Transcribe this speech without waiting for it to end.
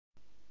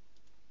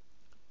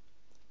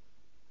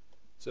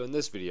So in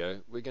this video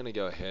we're going to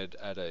go ahead,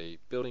 add a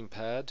building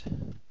pad,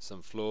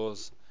 some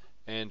floors,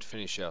 and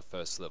finish our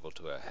first level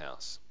to our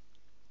house.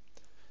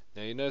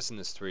 Now you notice in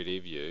this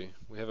 3D view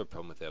we have a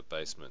problem with our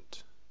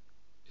basement.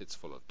 It's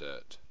full of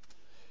dirt.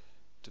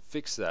 To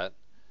fix that,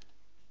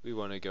 we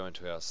want to go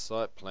into our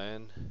site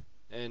plan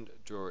and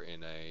draw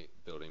in a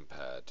building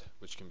pad,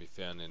 which can be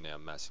found in our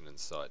massing and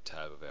site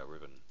tab of our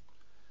ribbon.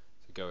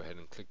 So go ahead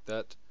and click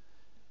that,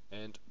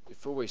 and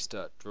before we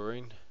start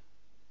drawing,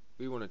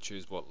 we want to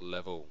choose what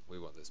level we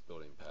want this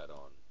building pad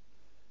on.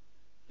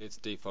 It's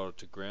defaulted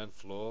to ground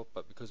floor,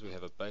 but because we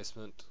have a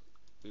basement,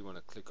 we want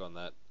to click on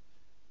that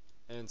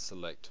and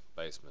select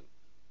basement.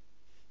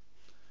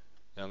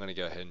 Now I'm going to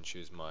go ahead and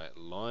choose my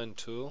line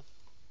tool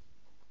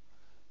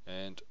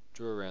and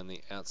draw around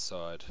the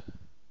outside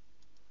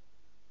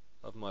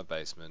of my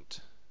basement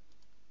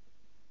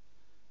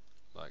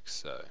like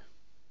so.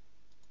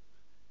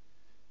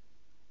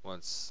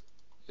 Once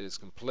it is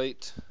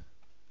complete,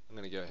 I'm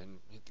going to go ahead and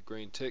hit the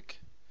green tick,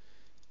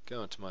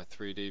 go into my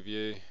 3D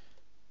view,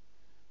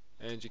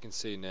 and you can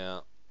see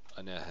now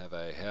I now have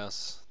a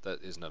house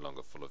that is no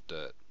longer full of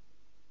dirt.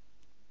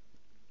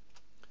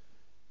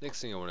 Next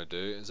thing I want to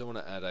do is I want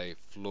to add a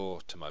floor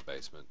to my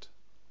basement.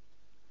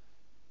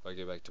 If I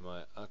go back to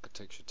my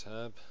architecture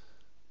tab,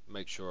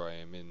 make sure I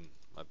am in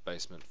my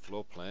basement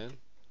floor plan,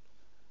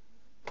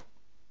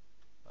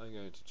 I'm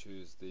going to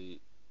choose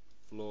the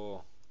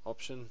floor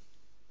option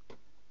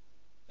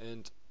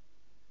and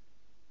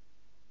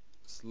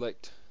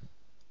select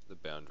the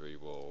boundary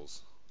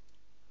walls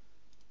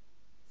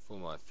for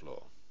my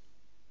floor.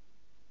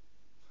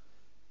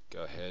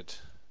 Go ahead,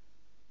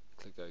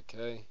 click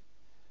OK,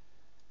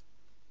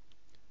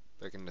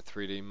 back into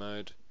 3D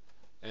mode,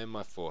 and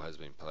my floor has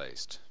been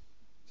placed.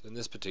 So in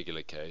this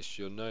particular case,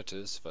 you'll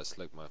notice if I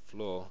select my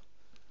floor,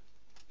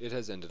 it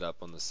has ended up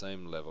on the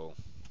same level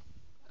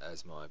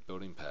as my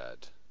building pad.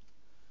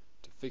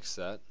 To fix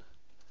that,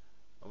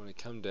 I'm going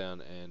to come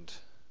down and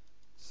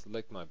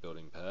select my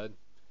building pad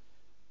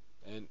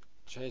and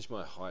change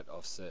my height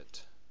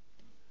offset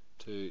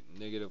to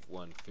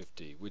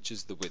 -150, which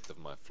is the width of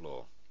my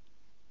floor,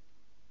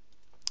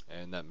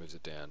 and that moves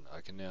it down.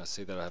 I can now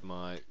see that I have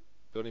my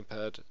building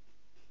pad,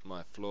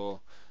 my floor,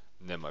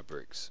 and then my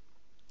bricks.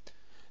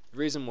 The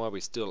reason why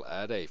we still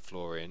add a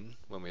floor in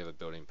when we have a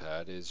building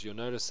pad is you'll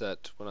notice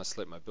that when I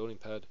select my building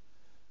pad,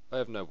 I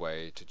have no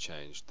way to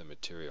change the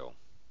material.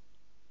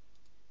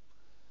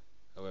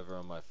 However,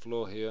 on my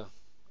floor here,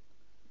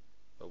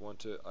 if I want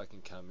to, I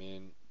can come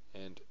in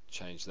and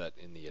change that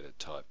in the edit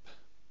type.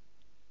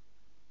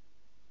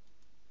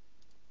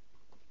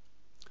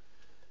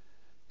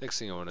 Next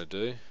thing I want to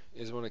do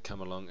is I want to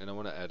come along and I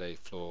want to add a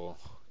floor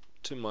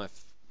to my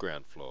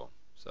ground floor.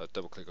 So I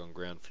double click on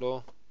ground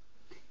floor,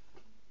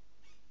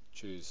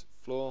 choose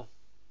floor.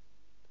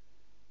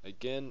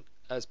 Again,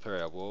 as per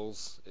our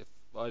walls, if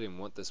I didn't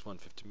want this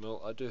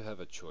 150mm, I do have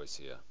a choice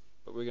here,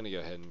 but we're going to go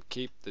ahead and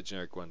keep the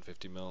generic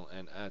 150mm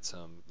and add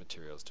some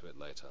materials to it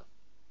later.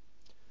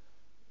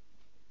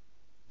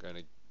 I'm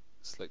going to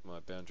select my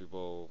boundary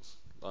walls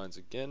lines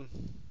again,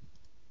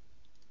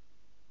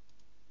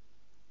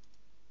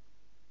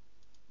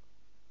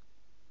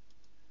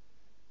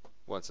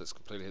 once that's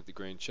completed, hit the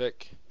green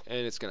check,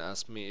 and it's going to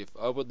ask me if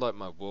I would like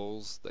my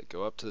walls that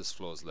go up to this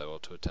floor's level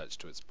to attach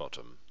to its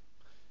bottom.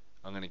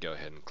 I'm going to go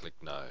ahead and click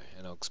no,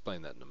 and I'll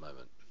explain that in a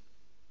moment.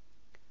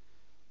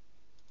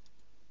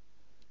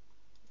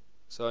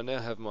 So I now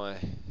have my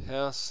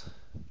house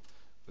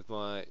with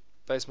my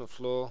basement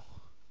floor,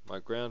 my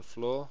ground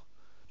floor,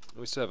 and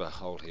we still have a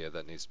hole here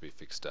that needs to be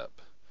fixed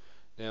up.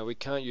 Now we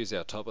can't use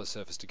our toppler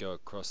surface to go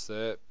across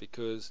there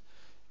because,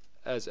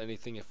 as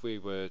anything, if we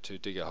were to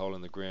dig a hole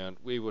in the ground,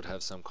 we would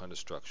have some kind of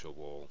structural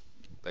wall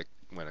that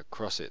went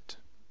across it.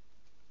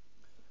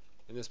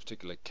 In this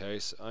particular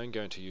case, I'm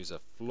going to use a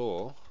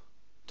floor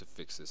to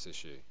fix this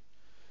issue.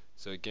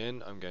 So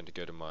again, I'm going to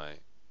go to my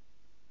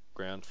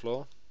ground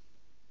floor.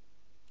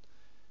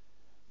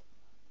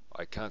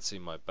 I can't see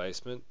my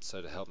basement,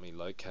 so to help me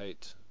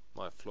locate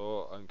my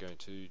floor, I'm going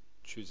to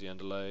choose the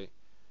underlay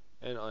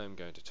and I am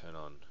going to turn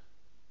on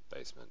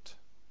basement.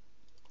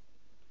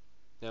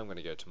 Now I'm going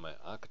to go to my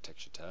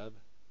architecture tab,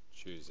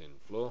 choose in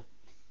floor,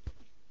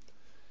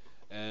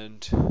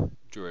 and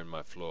draw in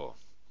my floor.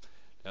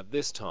 Now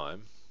this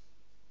time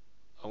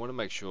I want to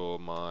make sure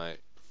my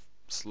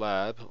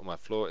slab or my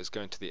floor is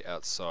going to the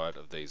outside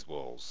of these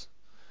walls.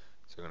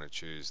 So I'm going to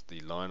choose the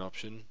line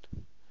option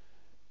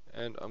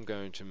and I'm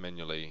going to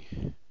manually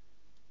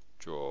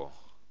draw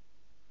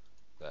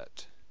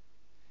that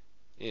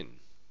in.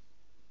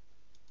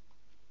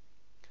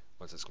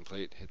 Once it's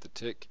complete, hit the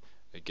tick.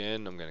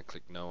 Again, I'm going to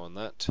click no on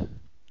that.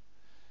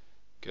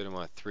 Go to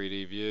my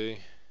 3D view.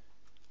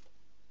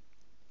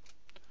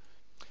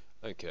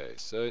 Okay,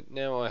 so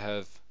now I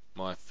have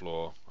my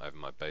floor over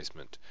my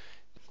basement.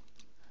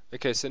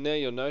 Okay, so now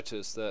you'll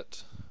notice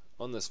that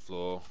on this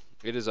floor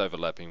it is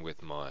overlapping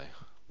with my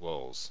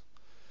walls.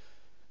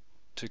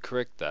 To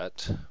correct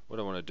that, what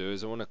I want to do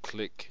is I want to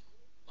click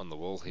on the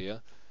wall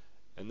here,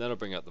 and that'll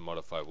bring up the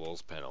Modify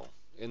Walls panel.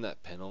 In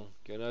that panel,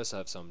 you'll notice I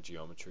have some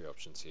geometry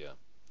options here.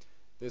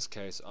 this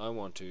case I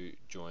want to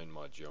join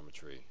my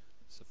geometry.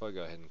 So if I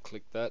go ahead and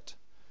click that,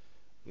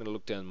 I'm going to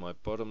look down my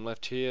bottom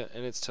left here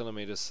and it's telling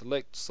me to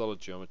select solid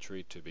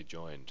geometry to be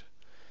joined.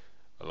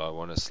 Well, I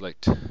want to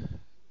select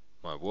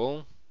my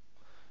wall,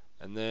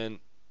 and then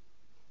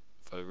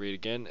if I read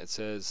again it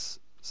says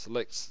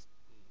select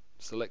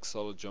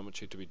solid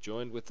geometry to be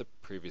joined with the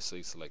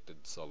previously selected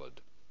solid.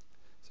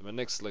 So my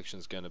next selection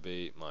is going to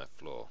be my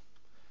floor.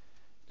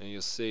 Now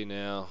you'll see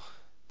now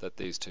that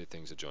these two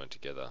things are joined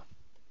together.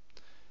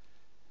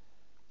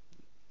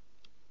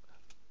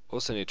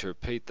 Also need to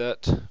repeat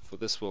that for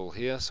this wall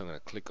here, so I'm going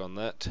to click on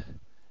that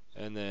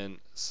and then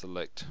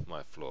select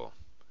my floor.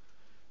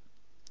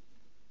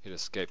 Hit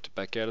escape to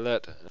back out of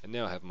that, and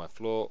now I have my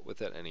floor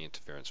without any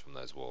interference from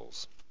those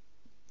walls.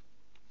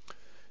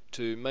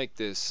 To make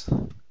this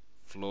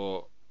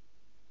floor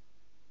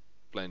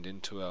blend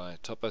into our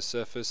topo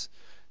surface,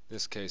 in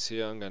this case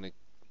here I'm going to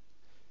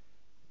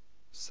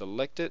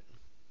select it.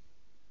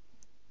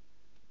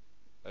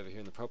 Over here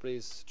in the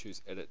properties,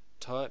 choose edit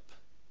type,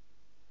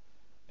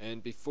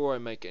 and before I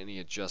make any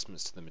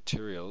adjustments to the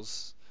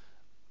materials,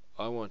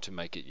 I want to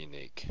make it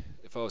unique.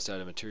 If I was to add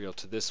a material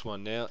to this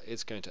one now,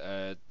 it's going to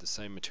add the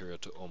same material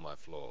to all my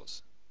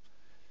floors.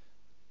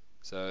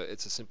 So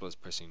it's as simple as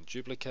pressing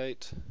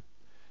duplicate.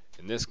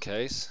 In this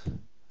case,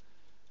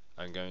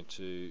 I'm going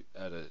to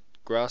add a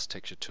grass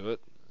texture to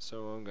it,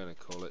 so I'm going to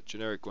call it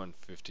generic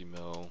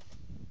 150mm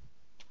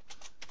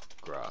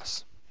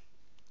grass.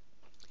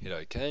 Hit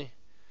OK.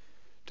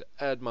 To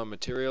add my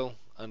material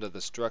under the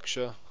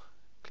structure,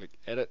 click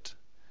edit,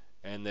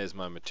 and there's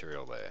my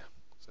material there.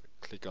 So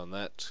click on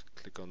that,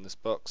 click on this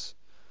box.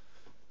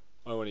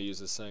 I want to use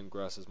the same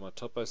grass as my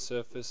topo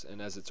surface,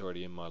 and as it's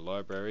already in my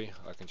library,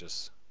 I can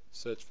just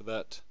search for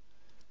that.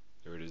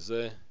 There it is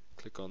there.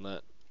 Click on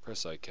that,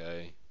 press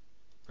OK,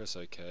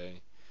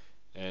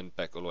 and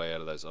back all the way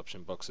out of those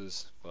option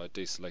boxes. If I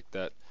deselect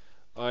that,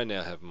 I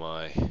now have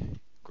my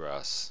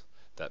grass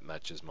that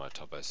matches my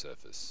topo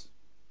surface.